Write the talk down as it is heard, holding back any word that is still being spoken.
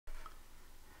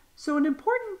So an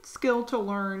important skill to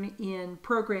learn in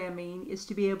programming is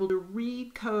to be able to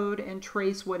read code and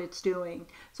trace what it's doing.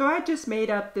 So I just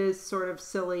made up this sort of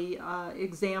silly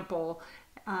example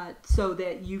so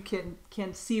that you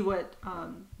can see what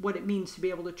it means to be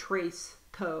able to trace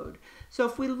code. So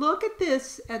if we look at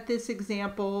this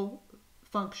example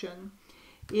function,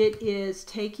 it is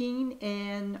taking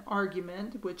an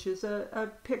argument, which is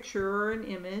a picture or an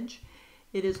image.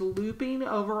 It is looping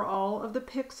over all of the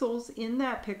pixels in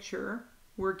that picture.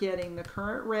 We're getting the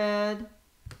current red,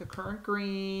 the current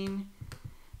green,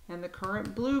 and the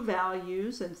current blue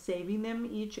values and saving them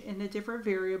each in a different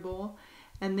variable.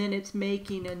 And then it's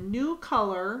making a new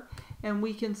color, and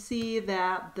we can see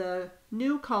that the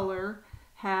new color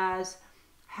has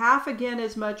half again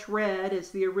as much red as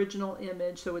the original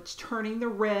image, so it's turning the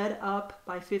red up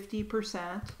by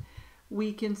 50%.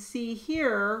 We can see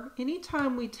here,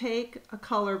 anytime we take a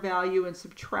color value and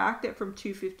subtract it from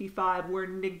 255, we're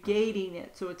negating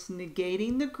it. So it's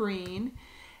negating the green,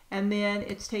 and then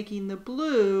it's taking the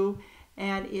blue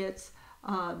and it's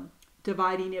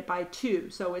dividing it by 2.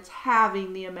 So it's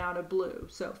halving the amount of blue.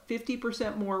 So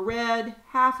 50% more red,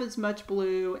 half as much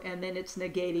blue, and then it's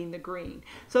negating the green.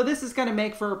 So this is going to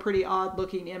make for a pretty odd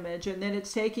looking image. And then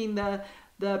it's taking the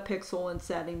pixel and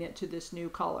setting it to this new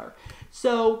color.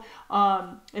 So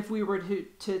if we were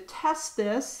to test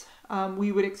this,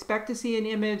 we would expect to see an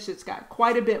image that's got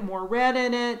quite a bit more red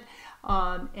in it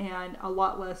and a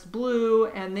lot less blue,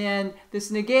 and then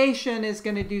this negation is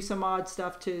going to do some odd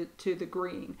stuff to the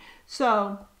green.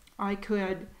 So I'm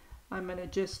going to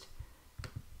just,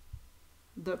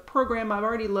 the program, I've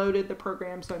already loaded the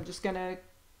program, so I'm just going to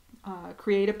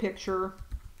create a picture.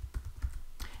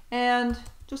 And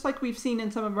just like we've seen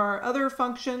in some of our other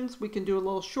functions, we can do a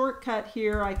little shortcut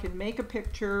here. I can make a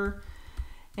picture,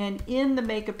 and in the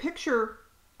make a picture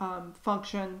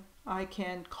function, I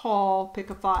can call pick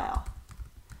a file.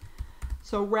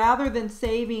 So rather than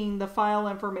saving the file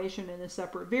information in a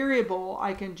separate variable,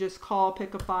 I can just call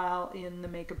pick a file in the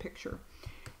make a picture.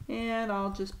 And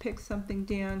I'll just pick something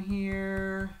down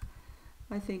here.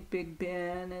 I think Big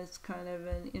Ben is kind of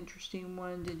an interesting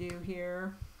one to do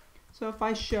here. So if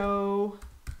I show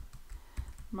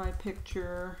my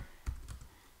picture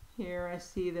here, I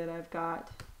see that I've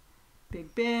got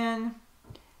Big Ben,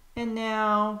 and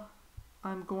now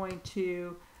I've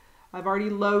already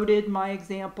loaded my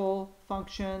example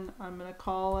function. I'm going to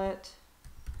call it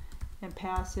and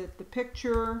pass it the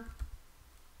picture,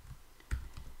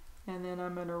 and then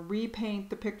I'm going to repaint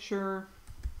the picture.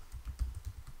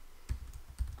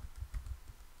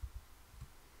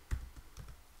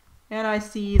 And I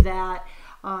see that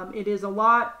it is a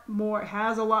lot more,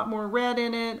 has a lot more red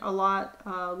in it, a lot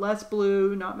less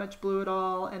blue, not much blue at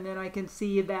all. And then I can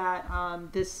see that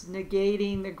this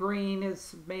negating the green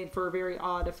is made for a very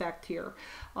odd effect here.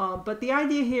 But the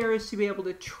idea here is to be able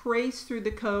to trace through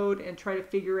the code and try to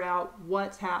figure out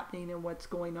what's happening and what's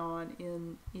going on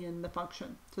in the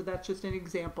function. So that's just an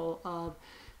example of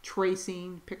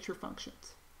tracing picture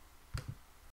functions.